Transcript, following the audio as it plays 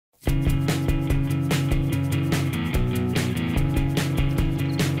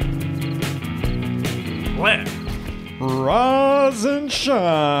Rise and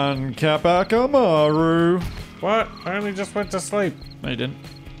shine, Capac Amaru. What? I only just went to sleep. No, you didn't.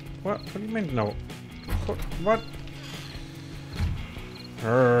 What do you mean, no? What?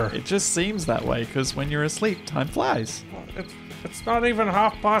 It just seems that way, because when you're asleep, time flies. It's not even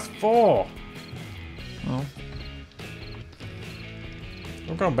 4:30. Oh,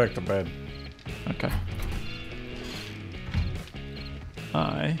 I'm going back to bed. okay.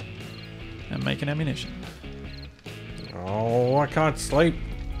 I am making ammunition. Oh, I can't sleep.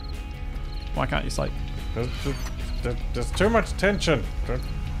 Why can't you sleep? There's too much tension. The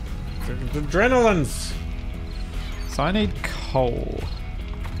adrenaline's. So I need coal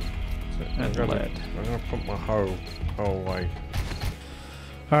and lead. I'm gonna put my hoe away.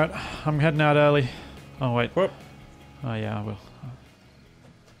 Alright, I'm heading out early. Oh, wait. Whoop. Oh, yeah, I will.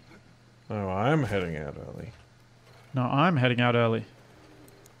 Oh, I'm heading out early. No, I'm heading out early.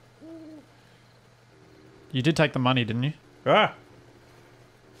 You did take the money, didn't you? Ah!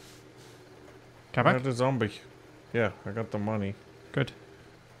 I Capac? got a zombie. Yeah, I got the money. Good.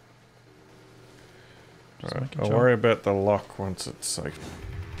 Alright, making I'll sure. worry about the lock once it's safe.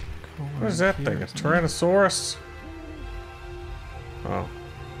 Cool. What is that Here, thing? A isn't it? Tyrannosaurus? Oh.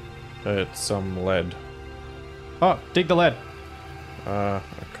 It's some lead. Oh, dig the lead. I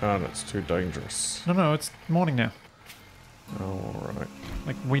can't, it's too dangerous. No, it's morning now. Oh, alright.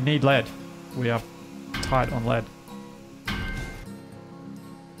 Like, we need lead. We are tight on lead.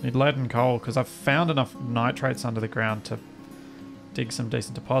 Need lead and coal, because I've found enough nitrates under the ground to dig some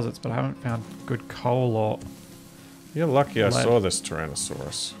decent deposits, but I haven't found good coal or... You're lucky I Lead. saw this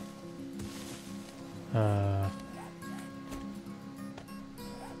Tyrannosaurus. I'm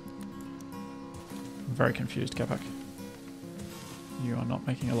very confused, Capac. You are not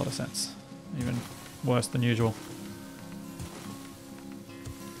making a lot of sense. Even worse than usual.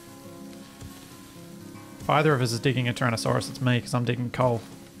 If either of us is digging a Tyrannosaurus, it's me, because I'm digging coal.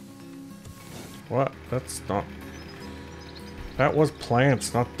 What? That's not... That was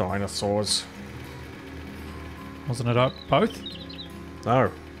plants, not dinosaurs. Wasn't it both?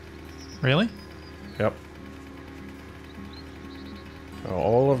 No. Really? Yep.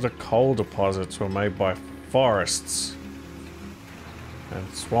 All of the coal deposits were made by forests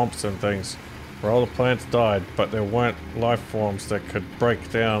and swamps and things where all the plants died, but there weren't life forms that could break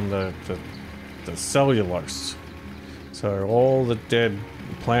down the cellulose. So all the dead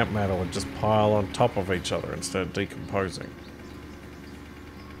plant matter would just pile on top of each other instead of decomposing.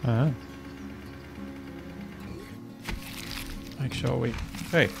 Make sure we...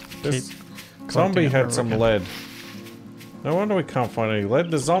 Hey, this Keep zombie collecting it had some wherever we lead. No wonder we can't find any lead.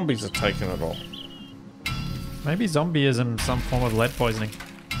 The zombies are taking it all. Maybe zombieism, some form of lead poisoning.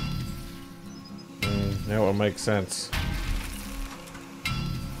 Now it makes sense.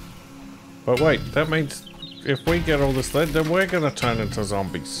 But wait, that means if we get all this lead, then we're gonna turn into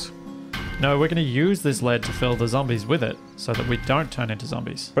zombies. No, we're going to use this lead to fill the zombies with it, so that we don't turn into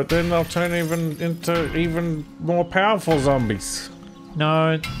zombies. But then they'll turn into even more powerful zombies.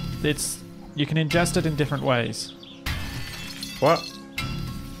 No, it's... You can ingest it in different ways. What?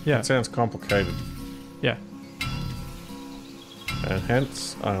 Yeah. That sounds complicated. Yeah. And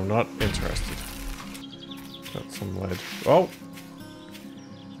hence, I am not interested. Got some lead. Oh!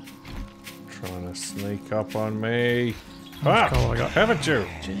 Trying to sneak up on me. How much coal I got? Haven't you?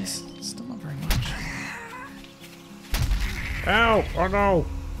 Jeez, still not very much. Ow! Oh no!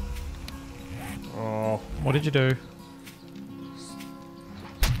 Oh. What did you do?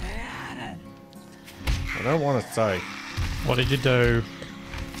 I don't want to say. What did you do?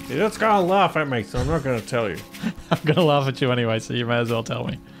 You're just gonna laugh at me, so I'm not gonna tell you. I'm going to laugh at you anyway, so you may as well tell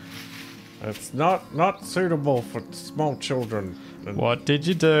me. It's not suitable for small children and What did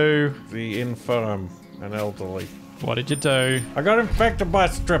you do? the infirm and elderly. What did you do? I got infected by a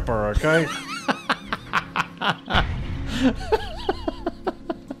stripper, okay?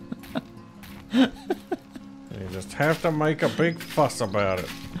 You just have to make a big fuss about it.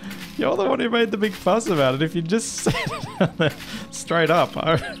 You're the one who made the big fuss about it. If you just said it straight up,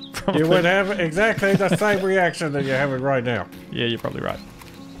 I would probably... You would have exactly the same reaction that you're having right now. Yeah, you're probably right.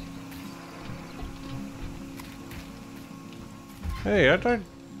 Hey, I don't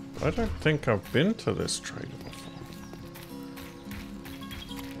think I've been to this trader before.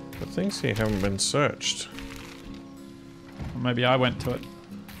 The things here haven't been searched. Or maybe I went to it.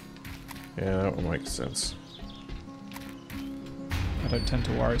 Yeah, that would make sense. I don't tend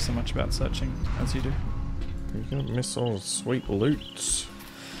to worry so much about searching as you do. You're gonna miss all the sweet loots.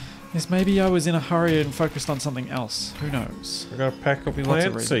 Yes, maybe I was in a hurry and focused on something else. Who knows? I got a pack of Could be lots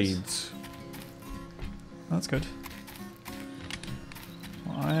of plant reasons. seeds. That's good.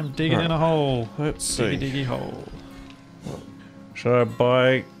 Well, I am digging in a hole. Let's see. Diggy diggy hole. Should I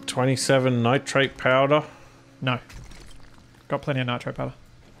buy 27 nitrate powder? No. Got plenty of nitrate powder.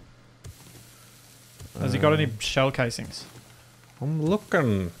 Has he got any shell casings? I'm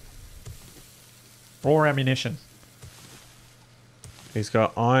looking. Or ammunition? He's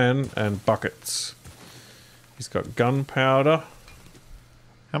got iron and buckets. He's got gunpowder.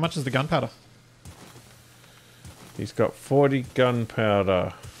 How much is the gunpowder? He's got 40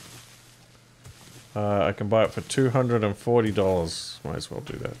 gunpowder. I can buy it for $240. Might as well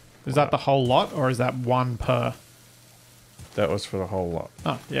do that. Is that the whole lot, or is that one per? That was for the whole lot.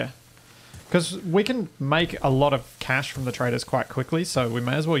 Oh, yeah. Because we can make a lot of cash from the traders quite quickly, so we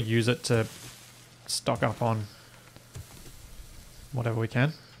may as well use it to stock up on whatever we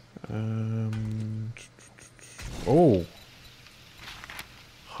can. Oh.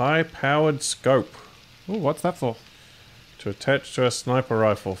 High-powered scope. Ooh, what's that for? To attach to a sniper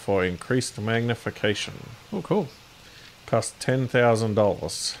rifle for increased magnification. Oh, cool. Cost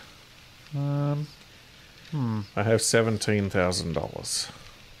 $10,000. I have $17,000.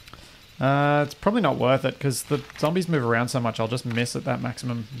 It's probably not worth it, because the zombies move around so much, I'll just miss at that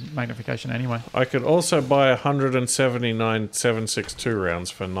maximum magnification anyway. I could also buy 179 7.62 rounds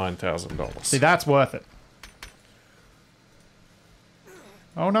for $9,000. See, that's worth it.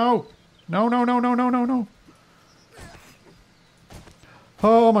 Oh no! No, no, no, no, no, no, no.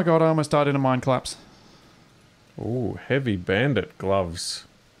 Oh my god, I almost died in a mine collapse. Ooh, heavy bandit gloves.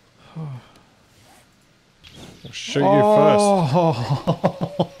 I'll shoot you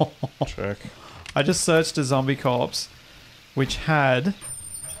Oh. first. Check. I just searched a zombie corpse, which had...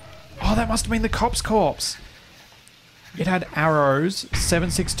 Oh, that must have been the cop's corpse. It had arrows,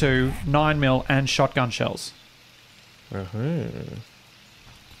 7.62, 9mm, and shotgun shells. Uh-huh.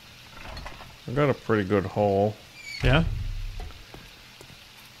 I got a pretty good haul. Yeah?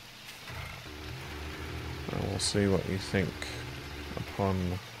 We'll see what you think upon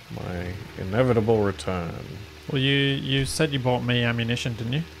my inevitable return. Well, you said you bought me ammunition,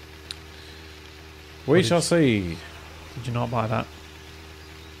 didn't you? We shall see. Did you not buy that?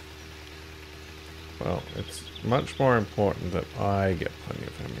 Well, it's much more important that I get plenty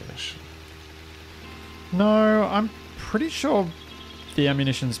of ammunition. No, I'm pretty sure the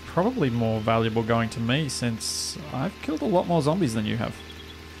ammunition's probably more valuable going to me, since I've killed a lot more zombies than you have.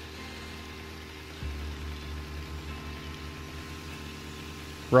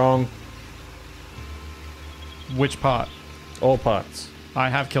 Wrong. Which part? All parts. I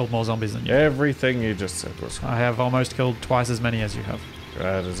have killed more zombies than you. Everything you just said was wrong. I have almost killed twice as many as you have.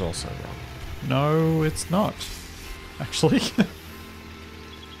 That is also wrong. No, it's not. Actually.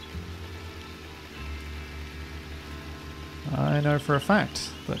 I know for a fact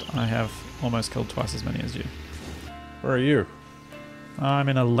that I have almost killed twice as many as you. Where are you? I'm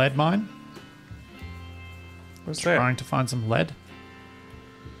in a lead mine. What's Trying that? to find some lead.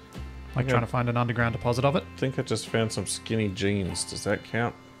 Like Okay. trying to find an underground deposit of it. I think I just found some skinny jeans. Does that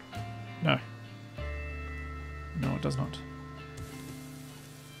count? No. No, it does not.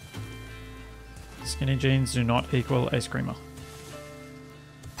 Skinny jeans do not equal a screamer.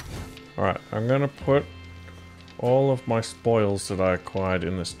 Alright, I'm gonna put all of my spoils that I acquired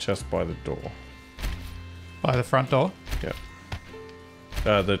in this chest by the door. By the front door? Yep.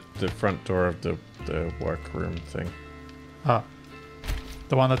 The front door of the workroom thing. Ah.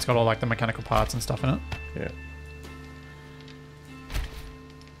 The one that's got all like the mechanical parts and stuff in it? Yeah.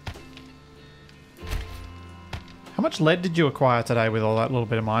 How much lead did you acquire today with all that little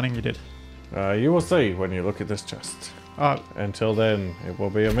bit of mining you did? You will see when you look at this chest. Until then, it will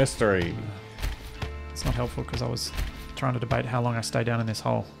be a mystery. It's not helpful because I was trying to debate how long I stay down in this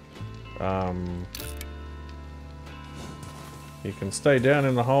hole. You can stay down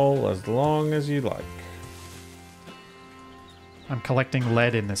in the hole as long as you like. I'm collecting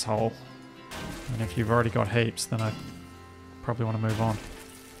lead in this hole. And if you've already got heaps, then I probably want to move on.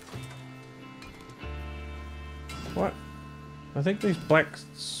 What? I think these black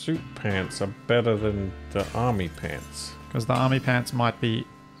suit pants are better than the army pants. Because the army pants might be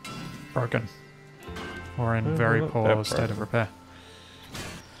broken. Or in Well, very not poor that state of broken. repair.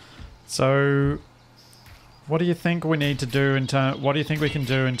 So, what do you think we need to do what do you think we can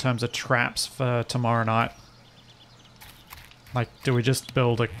do in terms of traps for tomorrow night? Like, do we just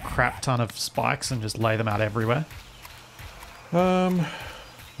build a crap ton of spikes and just lay them out everywhere?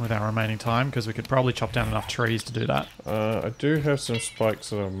 With our remaining time, because we could probably chop down enough trees to do that. I do have some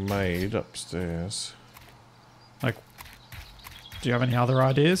spikes that I've made upstairs. Like, do you have any other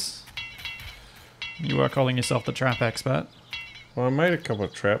ideas? You are calling yourself the trap expert. Well, I made a couple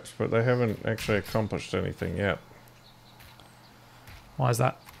of traps, but they haven't actually accomplished anything yet. Why is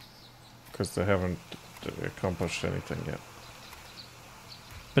that? Because they haven't accomplished anything yet.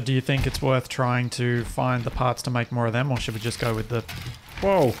 But do you think it's worth trying to find the parts to make more of them, or should we just go with the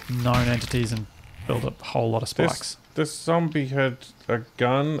Whoa! known entities and build a whole lot of spikes? This zombie had a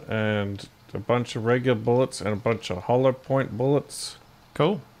gun and a bunch of regular bullets and a bunch of hollow point bullets.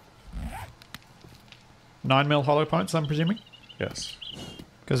 Cool. 9mm hollow points, I'm presuming? Yes.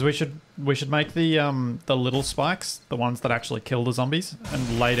 Because we should make the little spikes, the ones that actually kill the zombies,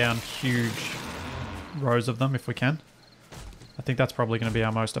 and lay down huge rows of them if we can. I think that's probably going to be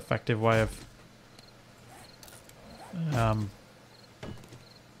our most effective way of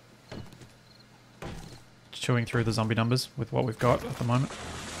chewing through the zombie numbers with what we've got at the moment.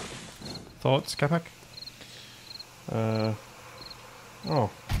 Thoughts, Capac?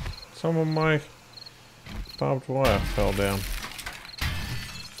 Oh, some of my barbed wire fell down.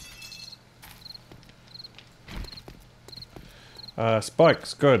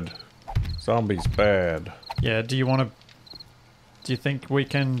 Spikes, good. Zombies, bad. Yeah, do you think we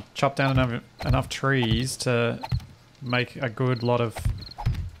can chop down enough trees to make a good lot of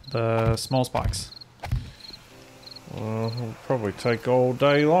the small spikes? It'll probably take all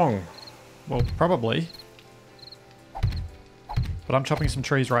day long. Well, probably. But I'm chopping some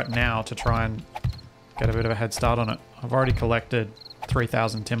trees right now to try and get a bit of a head start on it. I've already collected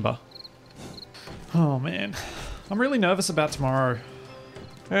 3,000 timber. Oh man. I'm really nervous about tomorrow.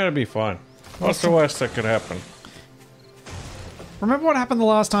 Yeah, it'll be fine. What's the worst that could happen? Remember what happened the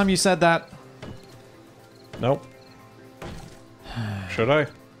last time you said that? Nope. Should I?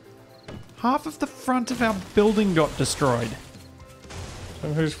 Half of the front of our building got destroyed.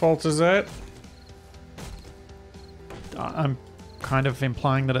 And whose fault is that? I'm kind of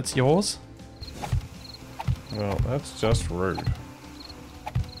implying that it's yours. Well, that's just rude.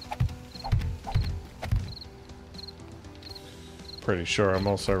 Pretty sure I'm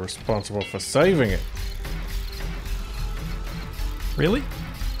also responsible for saving it. Really?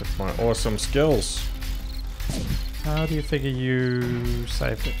 With my awesome skills. How do you figure you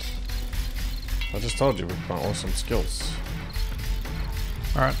saved it? I just told you with my awesome skills.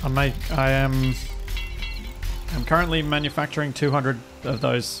 Alright, I'm currently manufacturing 200 of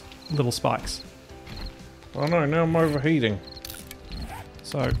those little spikes. Oh no, now I'm overheating.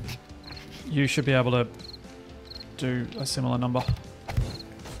 So, you should be able to do a similar number.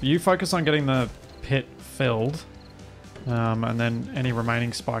 You focus on getting the pit filled, and then any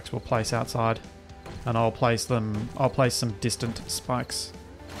remaining spikes we'll place outside, and I'll place some distant spikes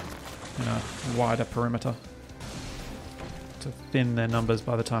in a wider perimeter to thin their numbers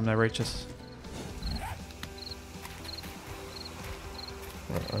by the time they reach us.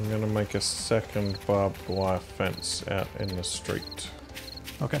 Right, I'm gonna make a second barbed wire fence out in the street.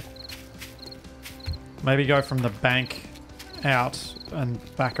 Okay. Maybe go from the bank out and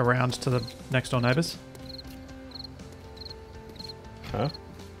back around to the next door neighbors. Huh?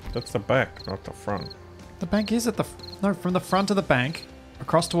 That's the back, not the front. The bank is at the... No, from the front of the bank,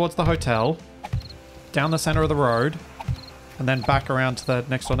 across towards the hotel, down the center of the road, and then back around to the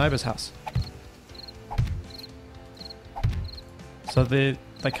next door neighbor's house. So they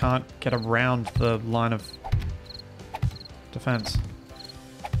can't get around the line of defense.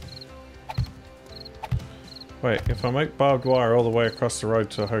 Wait, if I make barbed wire all the way across the road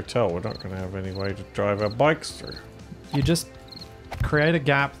to the hotel, we're not going to have any way to drive our bikes through. You just create a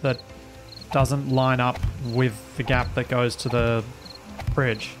gap that doesn't line up with the gap that goes to the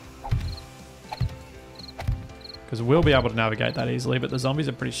bridge. Because we'll be able to navigate that easily, but the zombies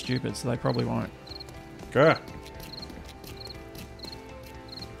are pretty stupid, so they probably won't. Go.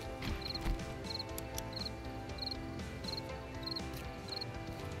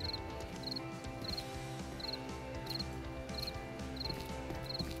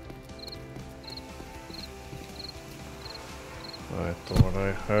 I thought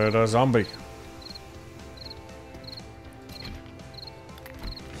I heard a zombie.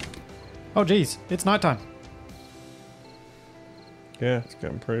 Oh geez, it's nighttime. Yeah, it's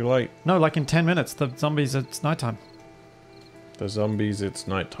getting pretty late. No, like in 10 minutes, the zombies, it's nighttime. The zombies, it's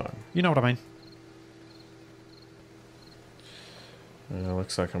nighttime. You know what I mean. Yeah,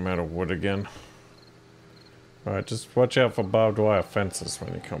 looks like I'm out of wood again. Alright, just watch out for barbed wire fences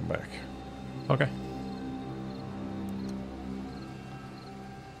when you come back. Okay.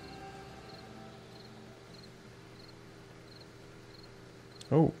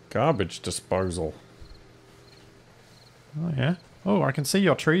 Oh, garbage disposal. Oh yeah. Oh, I can see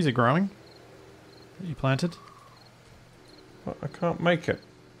your trees are growing. That you planted. But I can't make it.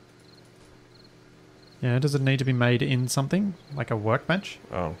 Yeah, does it need to be made in something? Like a workbench?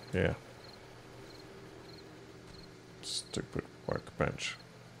 Oh, yeah. Stupid workbench.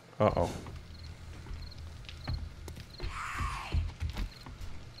 Uh-oh.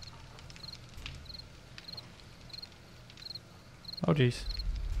 Oh, jeez.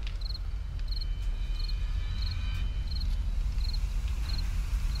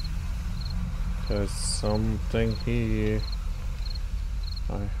 There's something here.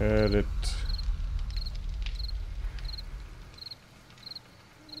 I heard it.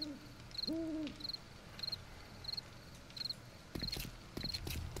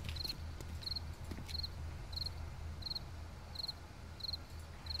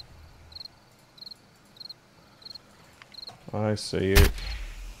 I see it.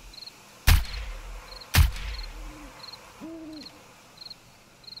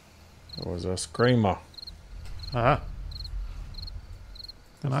 It was a screamer. Ah.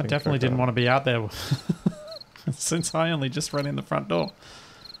 And I definitely didn't want to be out there since I only just ran in the front door.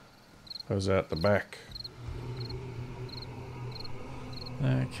 It was out the back.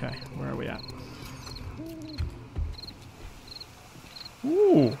 Okay, where are we at?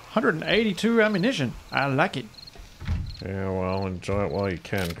 Ooh, 182 ammunition. I like it. Yeah, well, enjoy it while you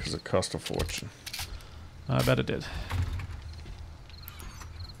can, because it cost a fortune. I bet it did.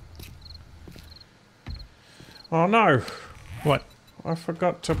 Oh no! What? I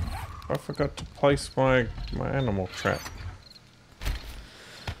forgot to place my animal trap.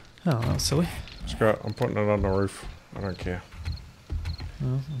 Oh, that was silly. Screw it, I'm putting it on the roof. I don't care.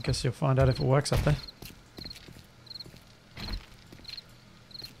 Well, I guess you'll find out if it works up there.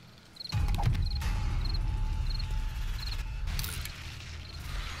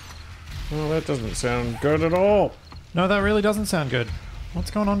 Well, that doesn't sound good at all. No, that really doesn't sound good.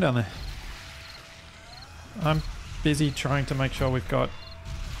 What's going on down there? I'm busy trying to make sure we've got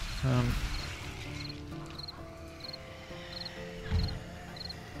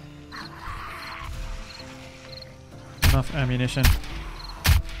enough ammunition.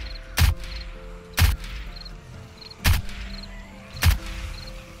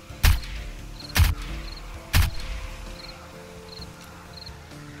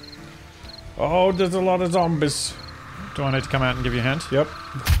 Oh, there's a lot of zombies. Do I need to come out and give you a hand? Yep.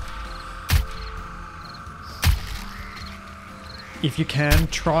 If you can,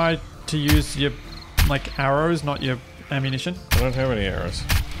 try to use your, like, arrows, not your ammunition. I don't have any arrows.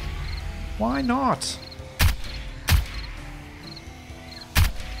 Why not?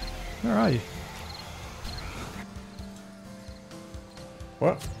 Where are you?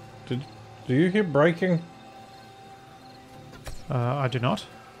 What? Do you hear breaking? I do not,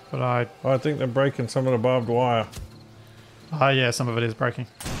 but I... Oh, I think they're breaking some of the barbed wire. yeah, some of it is breaking.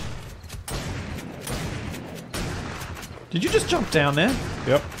 Did you just jump down there?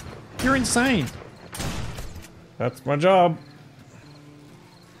 Yep. You're insane. That's my job.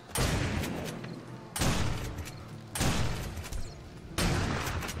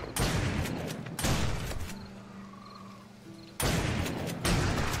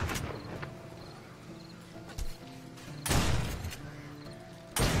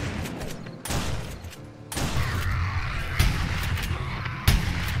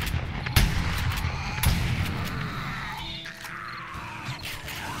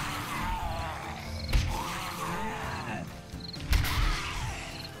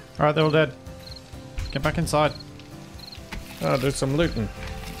 Alright, they're all dead. Get back inside. Oh, do some looting.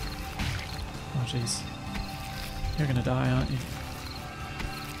 Oh, jeez. You're gonna die, aren't you?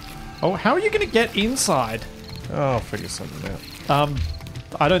 Oh, how are you gonna get inside? Oh, I'll figure something out.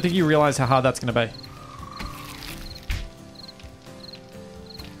 I don't think you realize how hard that's gonna be.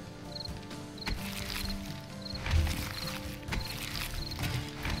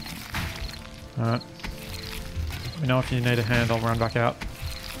 Alright. Let me know if you need a hand, I'll run back out.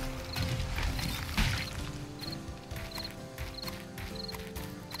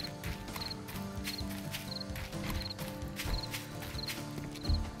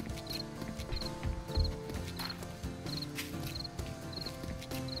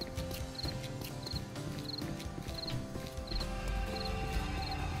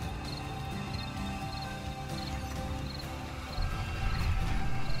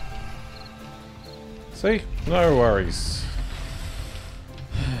 See? No worries.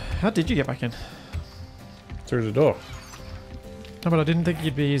 How did you get back in? Through the door. No, but I didn't think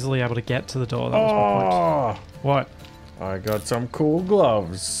you'd be easily able to get to the door. That was my point. What? I got some cool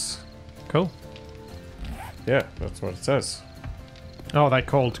gloves. Cool. Yeah, that's what it says. Oh, they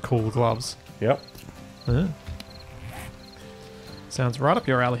called cool gloves. Yep. Sounds right up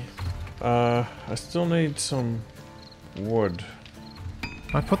your alley. I still need some wood.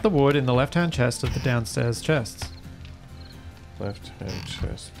 I put the wood in the left-hand chest of the downstairs chests. Left hand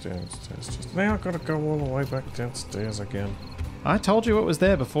chest, downstairs chest. Now I've got to go all the way back downstairs again. I told you it was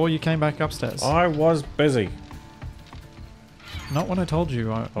there before you came back upstairs. I was busy. Not when I told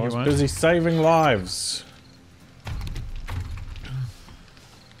you. I was busy saving lives.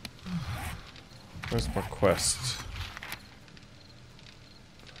 Where's my quest?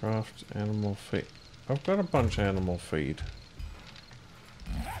 Craft animal feed. I've got a bunch of animal feed.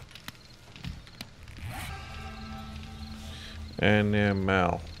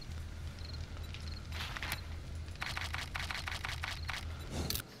 Animal.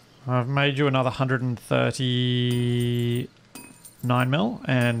 I've made you another 139 mil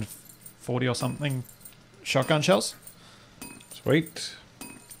and 40 or something shotgun shells. Sweet.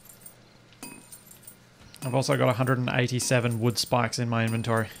 I've also got 187 wood spikes in my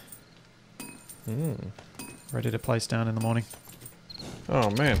inventory. Ready to place down in the morning. Oh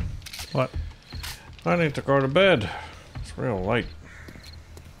man. What? I need to go to bed. It's real late.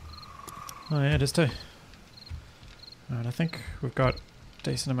 Oh yeah, it is too. Alright, I think we've got a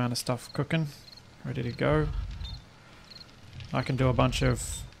decent amount of stuff cooking. Ready to go. I can do a bunch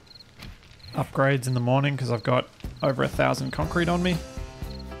of upgrades in the morning because I've got over 1,000 concrete on me.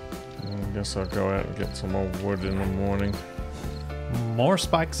 I guess I'll go out and get some more wood in the morning. More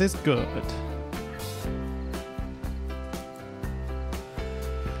spikes is good.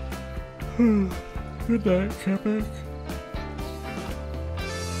 Good night, Capac.